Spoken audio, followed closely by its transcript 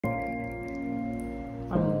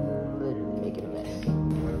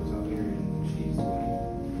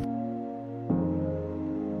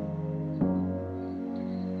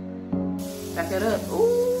Back it up.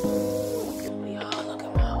 Ooh. Y'all, look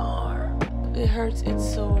at my arm. It hurts,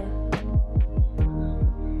 it's sore.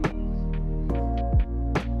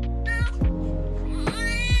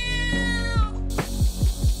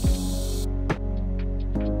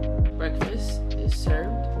 Breakfast is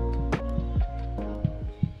served.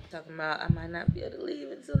 Talking about I might not be able to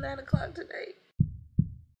leave until 9 o'clock today.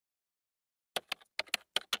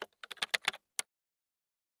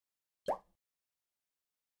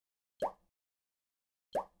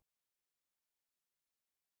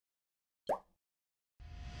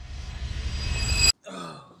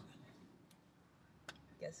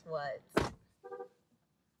 Guess what? I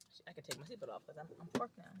can take my seatbelt off because I'm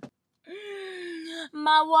parked now.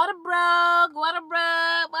 My water broke.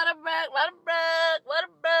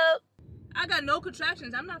 I got no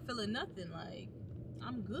contractions. I'm not feeling nothing. Like,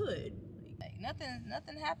 I'm good. Like,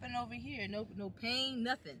 nothing happened over here. No pain,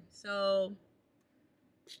 nothing. So,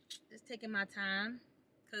 just taking my time.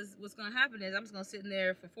 Because what's going to happen is I'm just going to sit in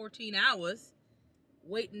there for 14 hours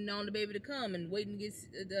waiting on the baby to come and waiting to get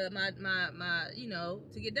my you know,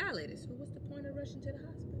 to get dilated. So what's the point of rushing to the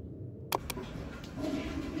hospital?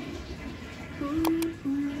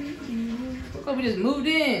 Look, we just moved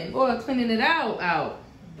in. Boy, cleaning it out.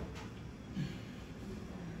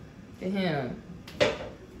 To him.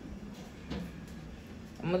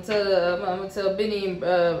 I'm gonna tell Benny and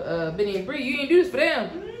Bree, you ain't do this for them.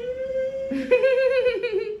 I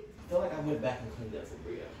feel like I went back and cleaned up for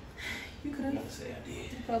Bria. You could have. I say I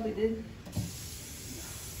did. You probably did.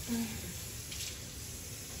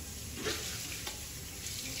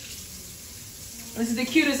 This is the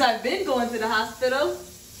cutest I've been going to the hospital.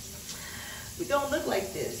 We don't look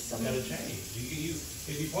like this. You gotta change.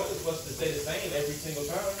 It'd be pointless for us to stay the same every single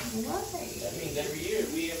time. Right. That means every year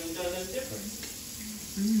we haven't done anything different.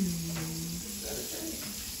 Gotta change.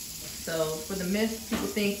 So for the myth, people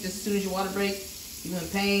think just as soon as your water break, you're in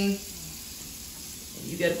pain.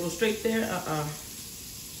 You gotta go straight there.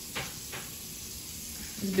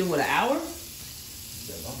 It's been what, an hour?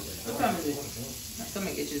 What time is it? Come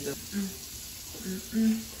and get you the.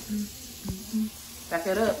 Back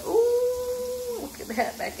it up. Ooh, look at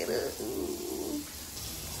that. Back it up. Ooh.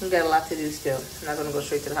 We got a lot to do still. I'm not gonna go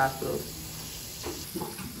straight to the hospital.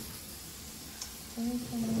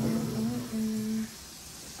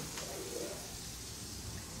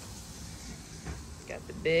 Got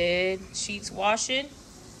the bed sheets washing.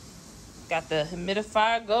 Got the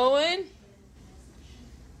humidifier going.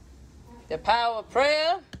 The power of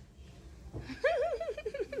prayer.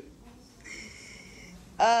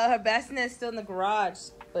 Her bassinet's still in the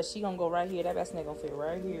garage, but she gonna go right here. That bassinet gonna fit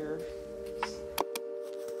right here.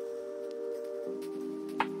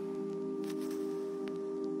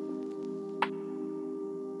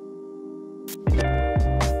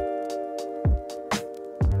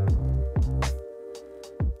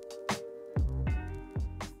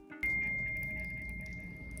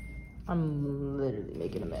 I'm literally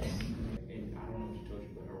making a mess. And I don't know what she told you,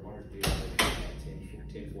 but her water bill was at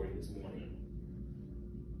 10:40 this morning.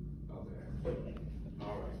 Okay.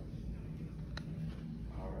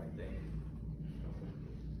 All right, thank you.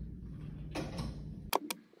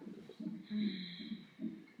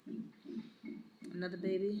 Another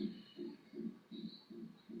baby.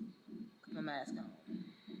 Put my mask on.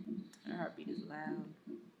 Her heartbeat is loud.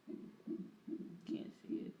 Can't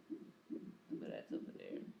see it, but that's over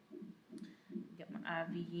there. Got my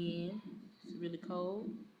IV in. It's really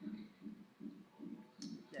cold.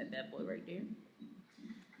 That boy right there.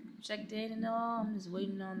 Checked in and all. I'm just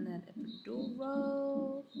waiting on that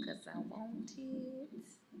epidural because I want it.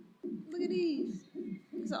 Look at these.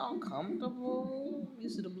 These are all comfortable. I'm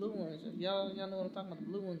used to the blue ones. If y'all know what I'm talking about, the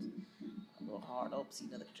blue ones. A little hard. Oh, see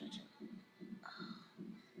another contraction.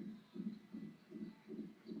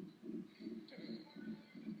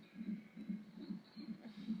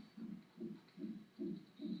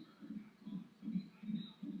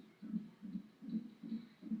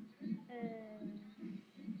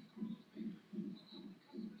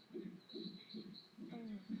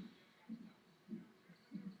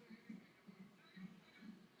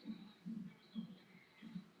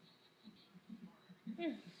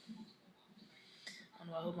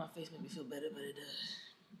 I hope my face makes me feel better, but it does.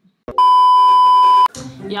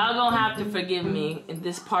 Y'all gonna have to forgive me. In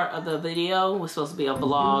this part of the video was supposed to be a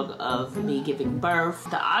vlog of me giving birth.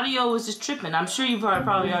 The audio was just tripping. I'm sure you've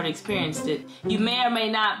probably already experienced it. You may or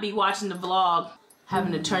may not be watching the vlog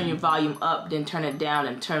having to turn your volume up, then turn it down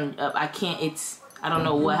and turn up. I don't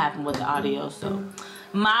know what happened with the audio, so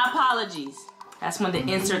my apologies. That's when they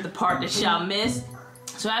insert the part that y'all missed.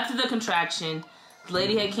 So after the contraction, the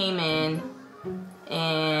lady had came in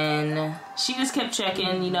And she just kept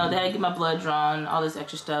checking, you know, they had to get my blood drawn, all this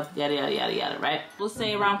extra stuff, yada, yada, yada, yada, right? We'll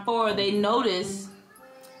say around 4, they noticed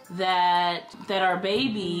that our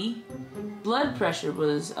baby blood pressure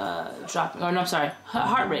was dropping, or no, I'm sorry,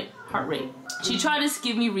 heart rate. She tried to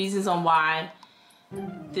give me reasons on why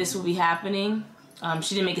this would be happening.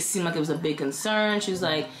 She didn't make it seem like it was a big concern. She was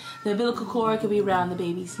like, the umbilical cord could be around the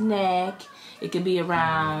baby's neck. It could be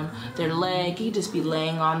around their leg. You could just be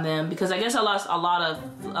laying on them, because I guess I lost a lot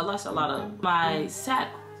of my sac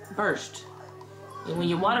burst. And when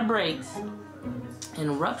your water breaks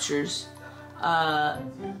and ruptures,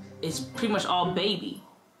 it's pretty much all baby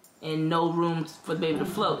and no room for the baby to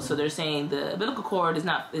float. So they're saying the umbilical cord is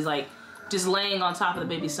like just laying on top of the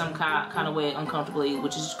baby some kind of way uncomfortably,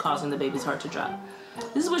 which is causing the baby's heart to drop.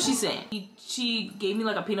 This is what she's saying. She gave me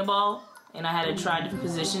like a peanut ball, and I had to try different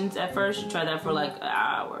positions at first. She tried that for like an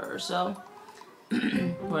hour or so.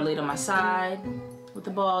 Where I laid on my side with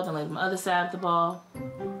the ball, then laid on my other side with the ball.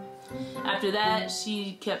 After that,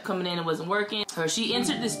 she kept coming in and wasn't working. Or she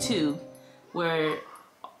entered this tube where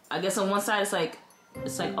I guess on one side it's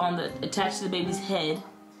like on the attached to the baby's head,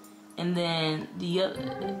 and then the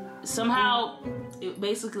other, somehow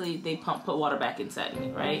basically they put water back inside me,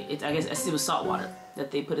 right? I guess it was salt water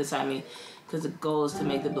that they put inside me, because the goal is to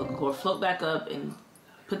make the umbilical cord float back up and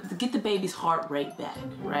get the baby's heart rate back,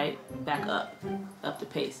 right? Back up to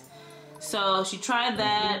pace. So she tried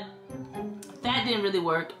that. That didn't really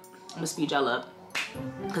work. I'm gonna speed y'all up,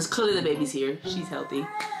 because clearly the baby's here. She's healthy.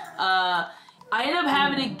 I ended up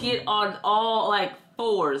having to get on all like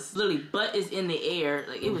 4s. Literally, butt is in the air.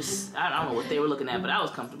 Like, it was, I don't know what they were looking at, but I was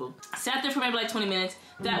comfortable. Sat there for maybe like 20 minutes.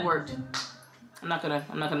 That worked. I'm not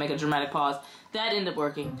gonna make a dramatic pause. That ended up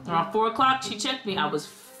working. Around 4 o'clock, she checked me. I was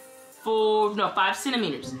 5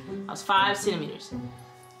 centimeters. I was 5 centimeters.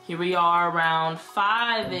 Here we are around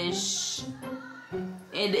 5-ish.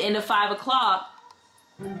 At the end of 5 o'clock,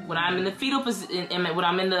 when I'm in the fetal position, when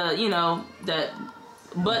I'm in the, you know, that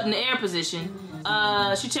butt in the air position,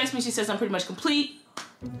 she checks me. She says I'm pretty much complete.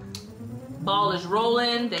 Ball is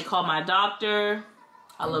rolling. They called my doctor.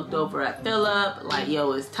 I looked over at Philip, like,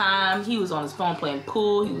 yo, it's time. He was on his phone playing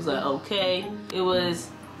pool. He was like, okay. It was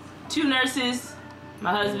 2 nurses,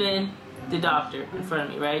 my husband, the doctor in front of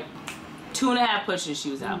me, right? 2.5 pushes,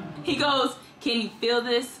 she was out. He goes, can you feel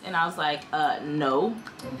this? And I was like, no.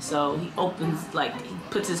 So he opens, like, he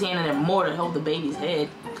puts his hand in there more to hold the baby's head.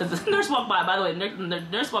 Because the nurse walked by the way, the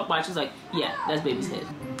nurse walked by, she was like, yeah, that's baby's head.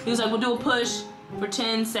 He was like, we'll do a push for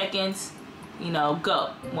 10 seconds, you know,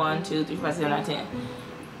 go. 1, 2, 3, 4, 5, 6, 7, 8, 10.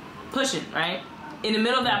 Pushing, right? In the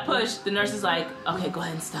middle of that push, the nurse is like, okay, go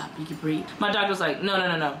ahead and stop, you can breathe. My doctor was like,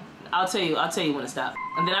 no. I'll tell you when to stop.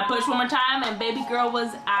 And then I pushed one more time, and baby girl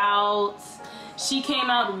was out. She came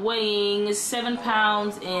out weighing 7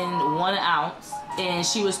 pounds and 1 ounce, and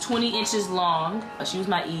she was 20 inches long. She was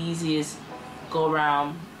my easiest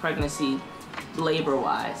go-around pregnancy,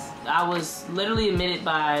 labor-wise. I was literally admitted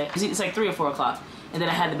by, it's like 3 or 4 o'clock, and then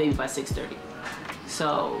I had the baby by 6:30.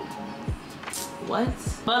 So, what?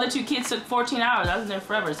 My other 2 kids took 14 hours. I was in there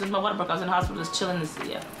forever. Since my water broke, I was in the hospital just chilling.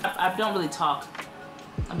 Yeah. I don't really talk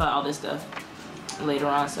about all this stuff later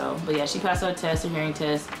on, so. But yeah, she passed her test, her hearing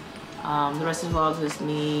test. The rest of the vlog was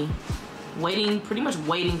me pretty much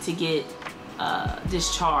waiting to get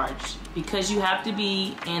discharged, because you have to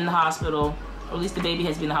be in the hospital, or at least the baby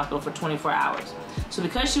has been in the hospital for 24 hours. So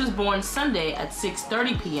because she was born Sunday at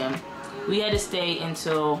 6:30 p.m., we had to stay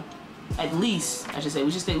until at least, I should say,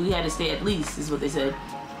 we had to stay at least, is what they said,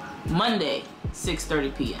 Monday,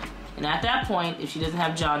 6:30 p.m. And at that point, if she doesn't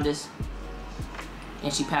have jaundice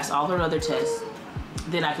and she passed all her other tests,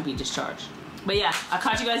 then I could be discharged. But yeah, I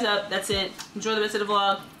caught you guys up. That's it. Enjoy the rest of the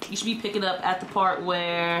vlog. You should be picking up at the part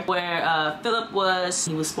where Philip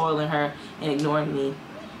he was spoiling her and ignoring me.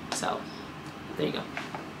 So, there you go.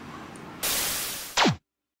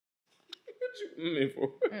 What you mean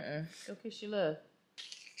for? Go kiss your love.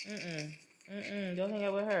 Don't hang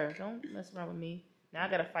out with her. Don't mess around with me. Now I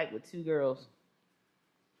gotta fight with 2 girls.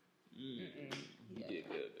 You did good,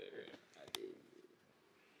 baby. I did.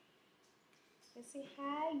 Let's say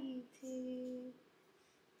hi, YouTube.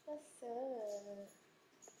 What's up?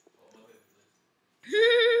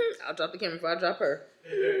 I'll drop the camera before I drop her.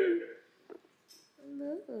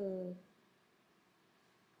 Hello.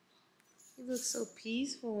 You look so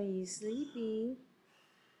peaceful when you're sleeping.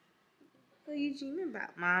 What are you dreaming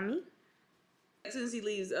about, mommy? As soon as he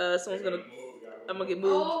leaves, I'm gonna get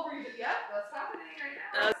moved. Oh, yep, that's happening right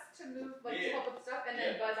now. To move, like, to help with stuff, and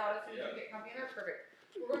then buzz out as soon as you get comfy in there. Perfect.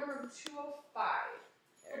 We're going to room 205.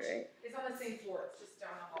 Alright. It's on the same floor. It's just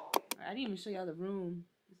down the hallway. I didn't even show y'all the room.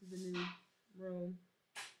 This is the new room.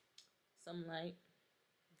 Some light.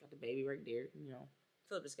 Got the baby right there, you know.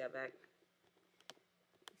 Philip just got back.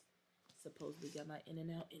 Supposedly got my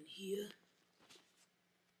In-N-Out in here.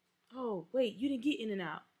 Oh, wait, you didn't get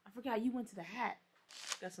In-N-Out. I forgot you went to the hat.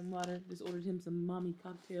 Got some water. Just ordered him some mommy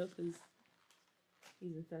cocktail because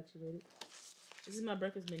he's infatuated. This is my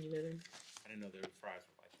breakfast menu, baby. I didn't know their fries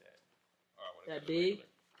were like that. That big? Regular.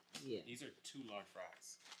 Yeah. These are 2 large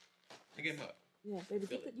fries. Pick him up. Yeah, baby,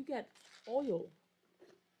 you got oil.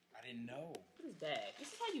 I didn't know. Look at his bag. This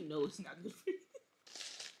is how you know it's not good for you.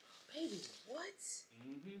 Baby, what?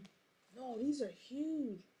 Mm-hmm. No, these are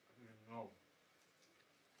huge. I didn't know.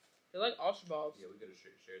 They're like oyster balls. Yeah, we could have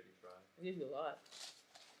shared these fries. They give you a lot.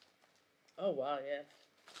 Oh, wow, yeah.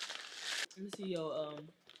 Let me see your,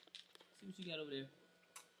 see what you got over there.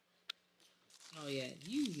 Oh, yeah,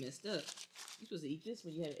 you messed up. You're supposed to eat this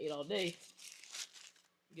when you haven't ate all day.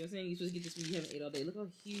 You know what I'm saying? You're supposed to get this when you haven't ate all day. Look how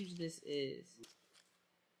huge this is.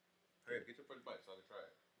 Hey, get your first bite so I can try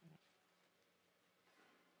it.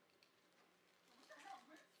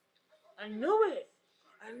 I knew it.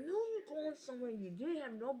 I knew you were going somewhere you didn't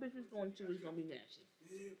have no business going to. It's gonna be nasty.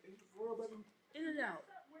 In-N-Out.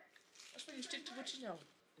 That's why you stick to what you know.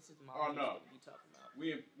 This is my no. What you talking about?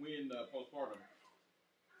 We in postpartum.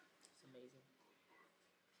 It's amazing.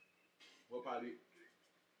 What party?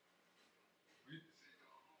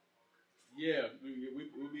 Yeah,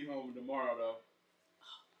 we'll be home tomorrow though.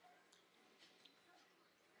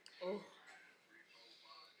 Oh.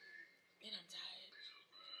 And I'm tired.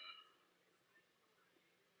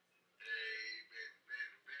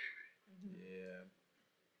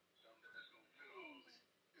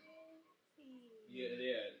 Yeah.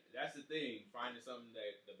 Yeah. That's the thing. Finding something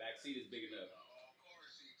that the back seat is big enough.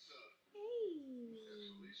 Hey.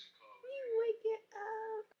 You waking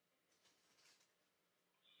up?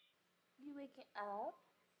 You waking up?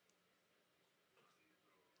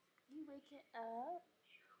 You waking up?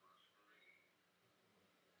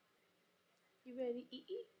 You ready to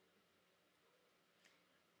eat?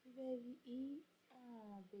 You ready to eat?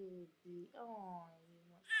 Oh, baby. Oh, you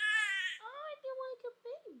want... Oh, I didn't like a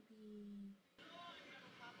baby.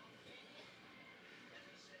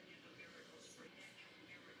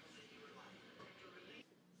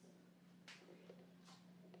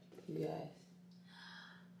 You guys,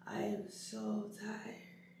 I am so tired.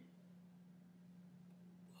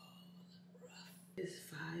 Whoa, rough. It's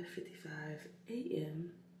 5:55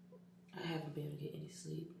 a.m. I haven't been able to get any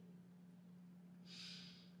sleep.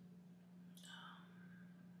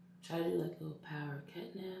 Try to do like little power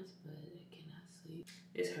cat naps, but I cannot sleep.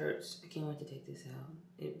 This hurts. I can't wait to take this out.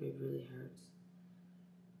 It really hurts.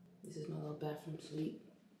 This is my little bathroom suite.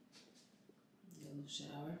 Got a little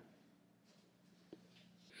shower.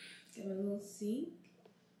 Got my little sink,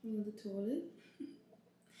 my little toilet,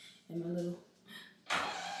 and my little,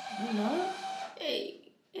 you know, hey.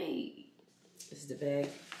 This is the bag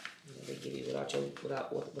they give you without your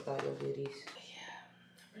goodies. Yeah,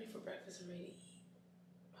 I'm ready for breakfast. I'm ready to eat.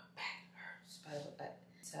 My back hurts. By the way,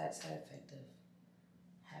 side effect of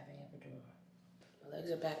having epidural. My legs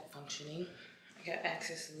are back functioning. I got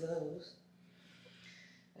access to those.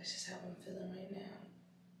 That's just how I'm feeling right now.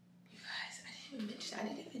 You guys, I didn't even mention. I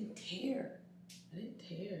didn't even tear.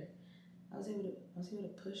 I was able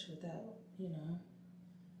to push without, you know,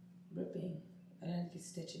 ripping. I didn't have to get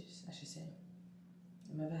stitches, I should say.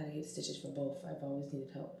 I've never had to get stitches for both. I've always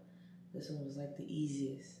needed help. This one was like the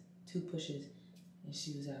easiest. 2 pushes and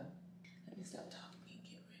she was out. Let me stop talking and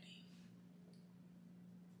get ready.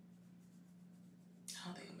 I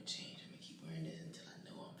don't think I'm gonna change. I'm gonna keep wearing this until I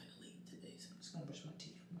know I'm gonna leave today. So I'm just gonna brush my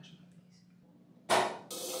teeth and wash my face.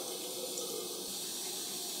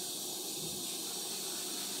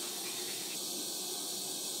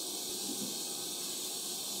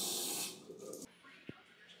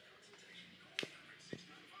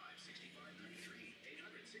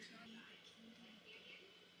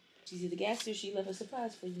 She's at the gas station. She left a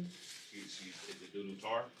surprise for you. She did the new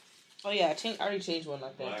tar? Oh yeah, I already changed one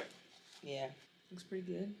like that. Black. Yeah, looks pretty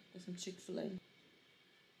good. Got some Chick-fil-A.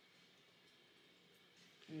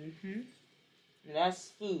 And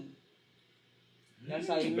that's food. That's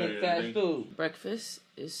how you make fast food. Breakfast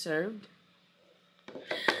is served.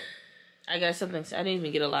 I got something. I didn't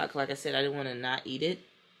even get a lot. Like I said, I didn't want to not eat it.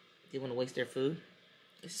 Didn't want to waste their food.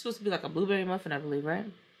 It's supposed to be like a blueberry muffin, I believe, right?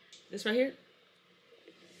 This right here.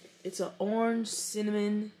 It's an orange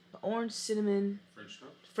cinnamon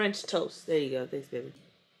French toast. There you go. Thanks, baby.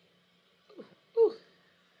 Ooh.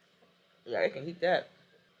 Yeah, I can eat that.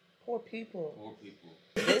 Poor people.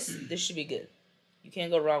 This should be good. You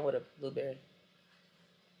can't go wrong with a blueberry.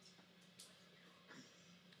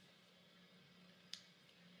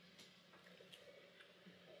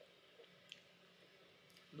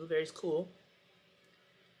 Blueberry's cool.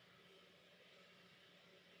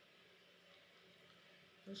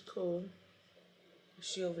 It's cool. Is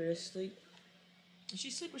she over there asleep? Is she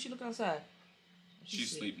asleep or she look outside?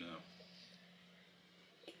 She's asleep now.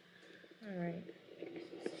 Alright.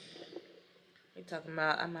 They talking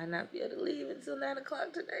about I might not be able to leave until 9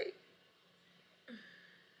 o'clock tonight.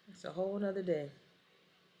 It's a whole nother day.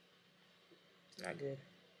 It's not good.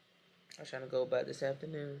 I'm trying to go by this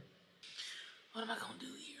afternoon. What am I gonna do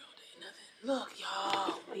here all day? Nothing. Look,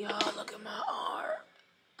 y'all. Y'all, look at my arm.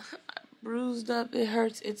 I bruised up. It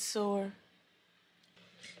hurts. It's sore.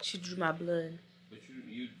 She drew my blood. But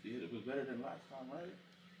you did. It was better than last time, right?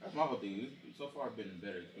 That's my whole thing. It's so far been a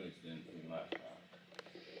better experience than last time.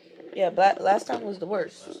 Yeah, last time was the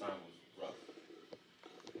worst. Last time was rough.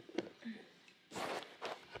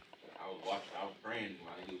 I was praying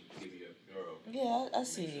while he was giving you a girl. Yeah, I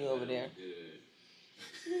see you over there. Good.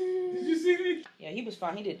 Did you see me? Yeah, he was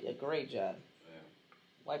fine. He did a great job. Yeah.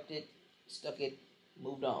 Wiped it, stuck it,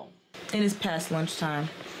 moved on. It is past lunchtime.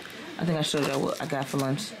 I think I showed y'all what I got for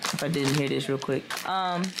lunch. If I didn't hear this real quick.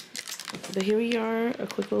 But here we are, a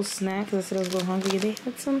quick little snack, because I said I was a little hungry. They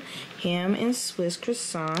had some ham and Swiss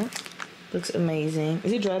croissant. Looks amazing.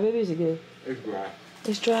 Is it dry, baby? Is it good? It's dry.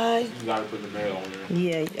 It's dry? You gotta put the mayo on there.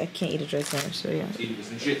 Yeah, I can't eat a dry sandwich, so yeah. Eat it with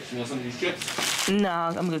some chips. You want some of these chips? No,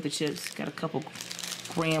 I'm good with the chips. Got a couple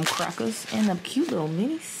graham crackers and a cute little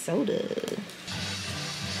mini soda.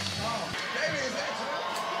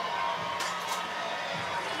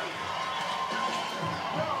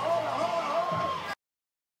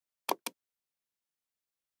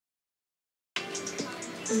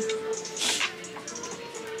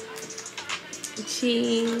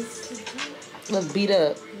 Cheese. Look beat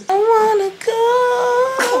up. I wanna go.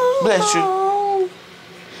 Bless you.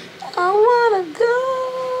 I wanna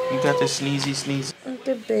go. You got the sneezy.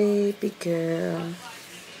 The baby girl.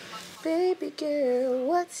 Baby girl,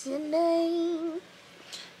 what's your name?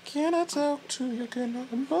 Can I talk to you? Can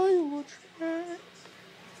I buy you a drink?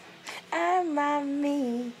 I'm not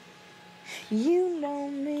me. You know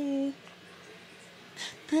me.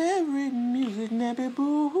 Perry music, nappy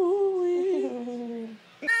boo.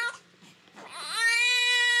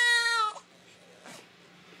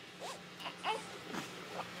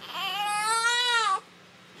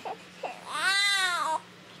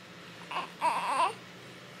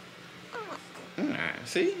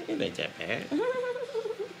 See, it ain't that bad.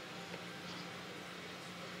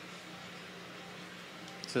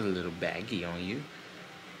 It's a little baggy on you,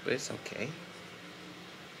 but it's okay.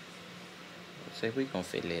 Say we gonna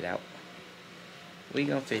fill it out. We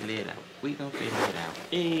gonna fill it out. We gonna fill it out.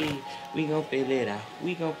 Hey, we gonna fill it out.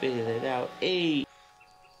 We gonna fill it out. Hey.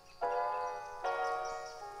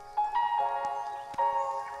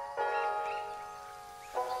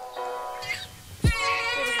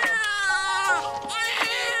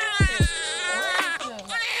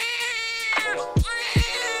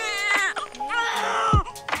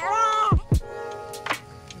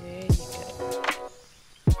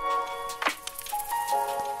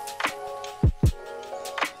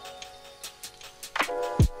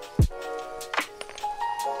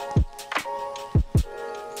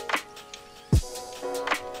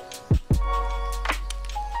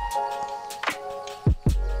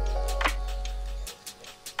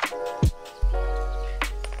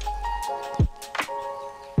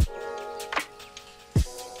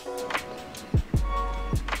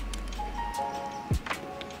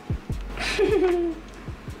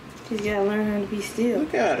 She's gotta learn how to be still.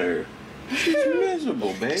 Look at her. She's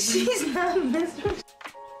miserable, baby. She's not miserable.